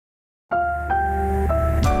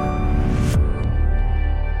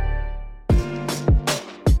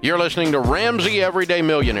You're listening to Ramsey Everyday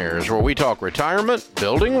Millionaires, where we talk retirement,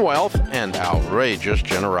 building wealth, and outrageous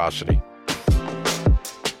generosity.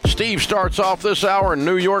 Steve starts off this hour in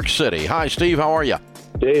New York City. Hi, Steve. How are you?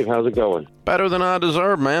 Dave, how's it going? Better than I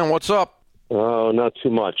deserve, man. What's up? Oh, not too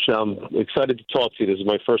much. I'm excited to talk to you. This is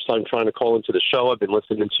my first time trying to call into the show. I've been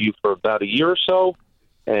listening to you for about a year or so,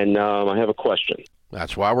 and I have a question.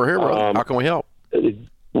 That's why we're here, brother. How can we help?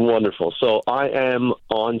 Wonderful. So I am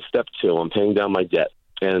on step 2. I'm paying down my debt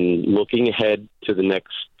and looking ahead to the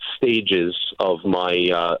next stages of my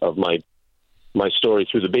story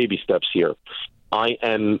through the baby steps here. I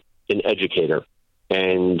am an educator,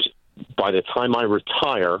 and by the time I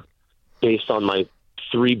retire, based on my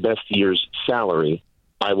 3 best years' salary,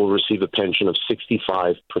 I will receive a pension of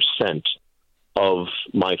 65% of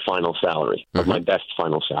my final salary, of my best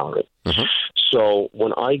final salary. So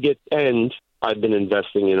when I I've been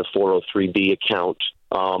investing in a 403B account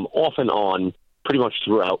off and on pretty much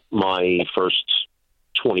throughout my first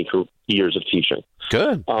 20 years of teaching.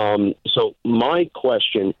 Good. So my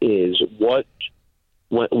question is,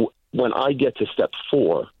 when I get to step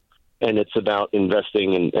 4, and it's about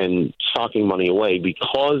investing and stocking money away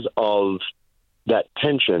because of that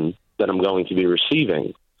pension that I'm going to be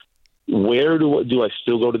receiving, where do I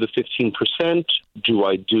still go to the 15%? Do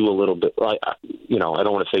I do a little bit? I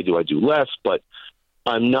don't want to say do I do less, but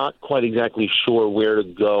I'm not quite exactly sure where to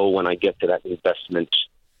go when I get to that investment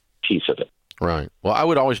piece of it. Right. Well, I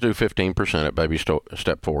would always do 15% at baby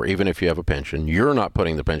step 4, even if you have a pension. You're not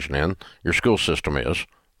putting the pension in. Your school system is,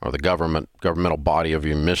 or the governmental body of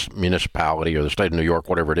your municipality or the state of New York,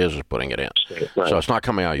 whatever it is putting it in. Right. So it's not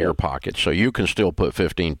coming out of your pocket. So you can still put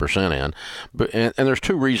 15% in. And there's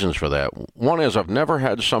 2 reasons for that. One is I've never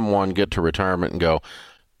had someone get to retirement and go,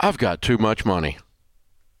 I've got too much money.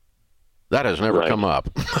 That has never come up.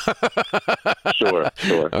 Sure.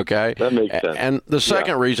 Okay? That makes sense. And the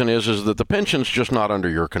second reason is that the pension's just not under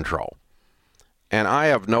your control. And I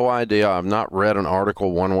have no idea. I've not read an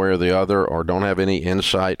article one way or the other, or don't have any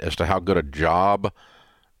insight as to how good a job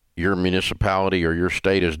your municipality or your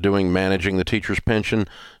state is doing managing the teacher's pension.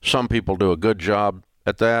 Some people do a good job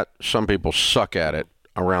at that. Some people suck at it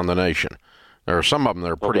around the nation. There are some of them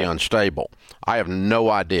that are pretty unstable. I have no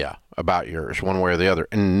idea about yours one way or the other,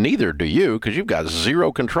 and neither do you, because you've got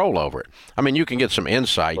zero control over it. I mean, you can get some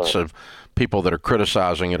insights of people that are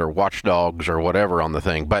criticizing it or watchdogs or whatever on the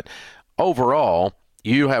thing, but overall,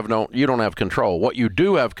 you don't have control. What you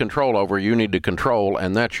do have control over, you need to control,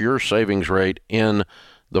 and that's your savings rate in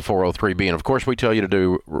the 403B. And of course, we tell you to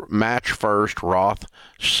do match first, Roth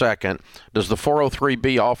second. Does the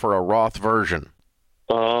 403B offer a Roth version?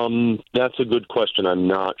 That's a good question. I'm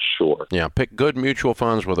not sure. Yeah, pick good mutual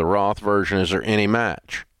funds with a Roth version. Is there any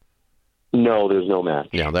match? No, there's no match.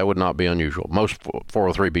 Yeah, that would not be unusual. Most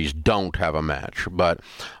 403Bs don't have a match. But,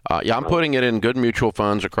 I'm putting it in good mutual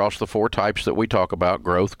funds across the 4 types that we talk about: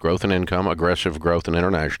 growth and income, aggressive growth, and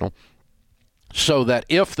international. So that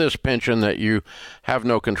if this pension that you have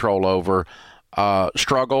no control over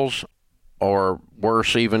struggles, or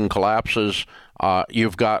worse, even collapses,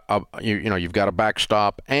 you've got a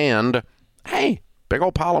backstop, and hey, big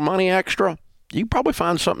old pile of money extra. You probably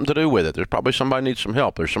find something to do with it. There's probably somebody needs some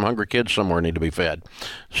help. There's some hungry kids somewhere need to be fed.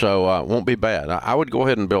 So it won't be bad. I would go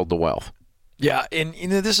ahead and build the wealth. Yeah, and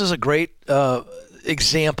this is a great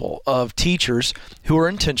example of teachers who are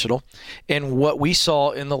intentional, and what we saw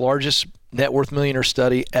in the largest net worth millionaire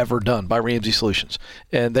study ever done by Ramsey Solutions.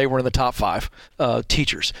 And they were in the top 5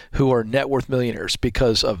 teachers who are net worth millionaires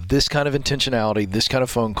because of this kind of intentionality, this kind of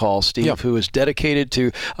phone call. Steve, who is dedicated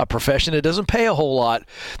to a profession that doesn't pay a whole lot,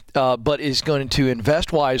 but is going to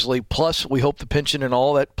invest wisely. Plus, we hope the pension and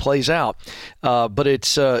all that plays out. But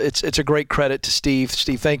it's a great credit to Steve.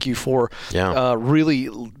 Steve, thank you for really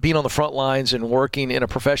being on the front lines and working in a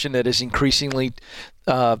profession that is increasingly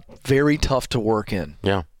very tough to work in.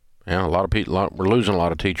 Yeah. Yeah, a lot of people. We're losing a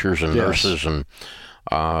lot of teachers and nurses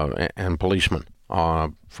and policemen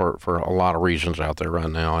for a lot of reasons out there right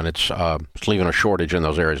now, and it's leaving a shortage in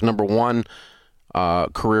those areas. Number 1,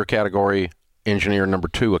 career category, engineer. Number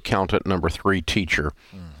 2, accountant. Number 3, teacher.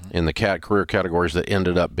 In the career categories that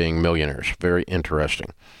ended up being millionaires. Very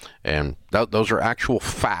interesting, and those are actual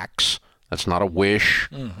facts. That's not a wish.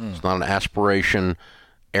 It's not an aspiration.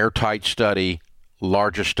 Airtight study,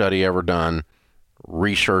 largest study ever done.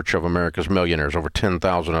 Research of America's millionaires, over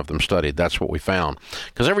 10,000 of them studied. That's what we found.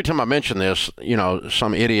 Because every time I mention this,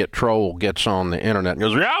 some idiot troll gets on the internet and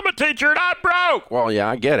goes, "Yeah, I'm a teacher and I'm broke." Well, yeah,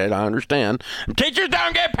 I get it. I understand. Teachers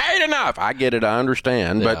don't get paid enough. I get it. I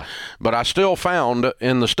understand. Yeah. But I still found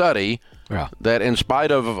in the study that in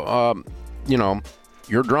spite of,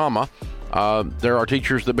 your drama, there are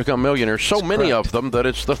teachers that become millionaires, so many of them that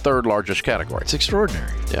it's the third largest category. It's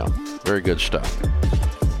extraordinary. Yeah, very good stuff.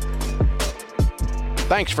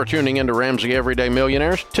 Thanks for tuning in to Ramsey Everyday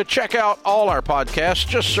Millionaires. To check out all our podcasts,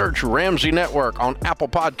 just search Ramsey Network on Apple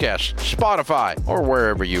Podcasts, Spotify, or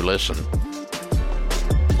wherever you listen.